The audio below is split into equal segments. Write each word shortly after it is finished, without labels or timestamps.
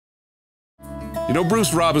You know,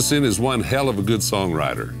 Bruce Robison is one hell of a good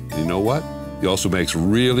songwriter. And you know what? He also makes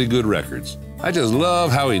really good records. I just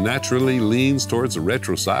love how he naturally leans towards the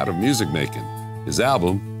retro side of music making. His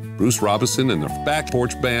album, Bruce Robison and the Back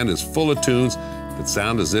Porch Band, is full of tunes that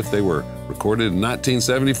sound as if they were recorded in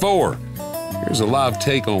 1974. Here's a live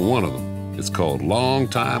take on one of them. It's called Long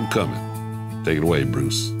Time Comin'. Take it away,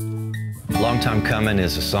 Bruce. Long Time Comin'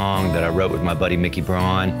 is a song that I wrote with my buddy Micky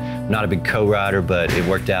Braun. Not a big co-writer, but it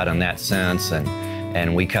worked out in that sense,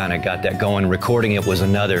 and we kind of got that going. Recording it was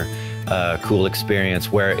another cool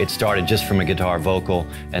experience where it started just from a guitar vocal,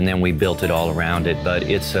 and then we built it all around it. But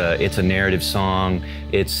it's a narrative song.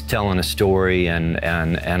 It's telling a story, and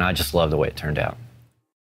I just love the way it turned out.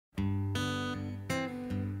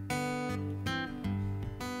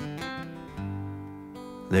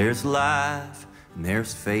 There's life and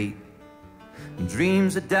there's fate, and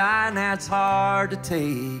dreams that die, and that's hard to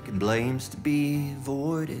take, and blames to be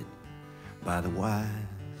avoided by the wise.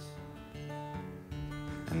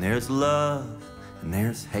 And there's love and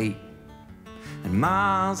there's hate, and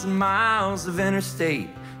miles of interstate,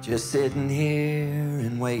 just sitting here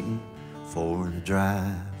and waiting for the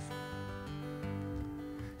drive.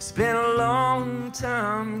 It's been a long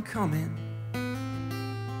time coming,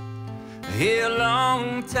 a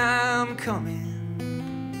long time coming.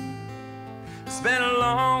 It's been a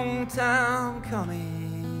long time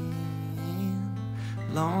coming,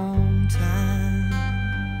 long time.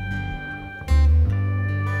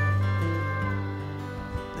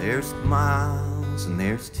 There's smiles and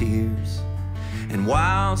there's tears, and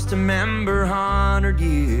whiles to remember 100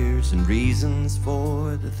 years, and reasons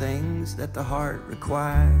for the things that the heart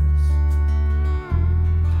requires.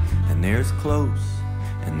 And there's close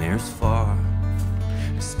and there's far,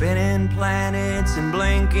 spinning planets and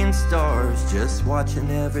blinking stars, just watching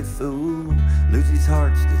every fool lose his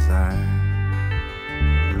heart's desire.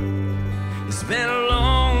 It's been a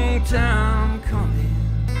long time coming,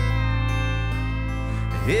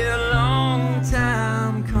 a long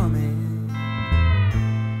time coming.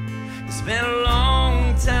 It's been a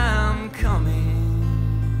long time coming,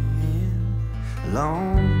 a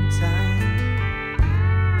long time.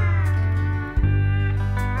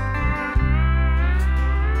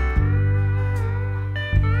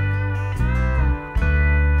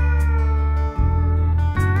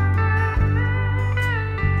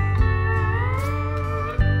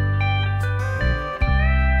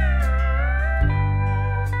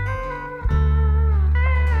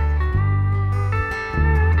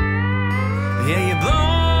 Yeah, your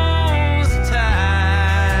bones are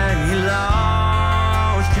tired, you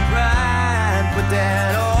lost your pride, put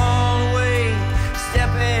that all away,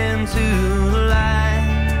 step into the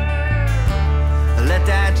light, let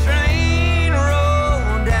that train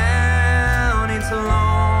roll down, it's a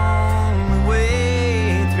long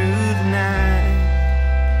way through the night,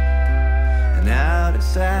 and out of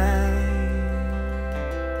sight.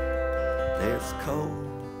 There's cold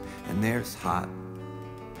and there's hot,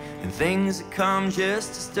 and things that come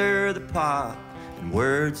just to stir the pot, and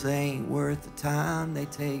words they ain't worth the time they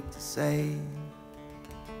take to say.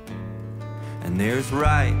 And there's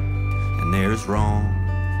right and there's wrong,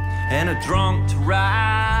 and a drunk to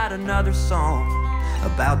write another song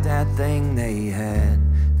about that thing they had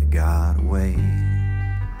that got away.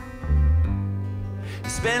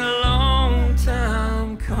 It's been a long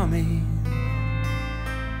time coming,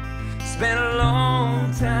 it's been a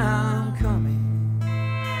long time coming.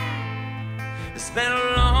 It's been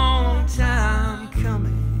a long time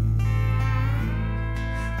coming,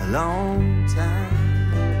 a long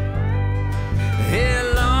time,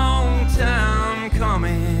 a long time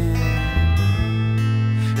coming.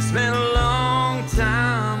 It's been a long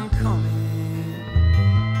time coming,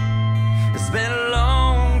 it's been a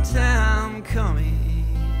long time coming,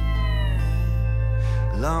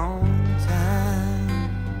 a long time.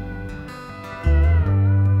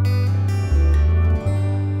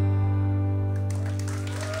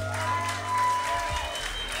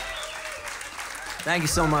 Thank you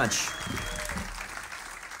so much.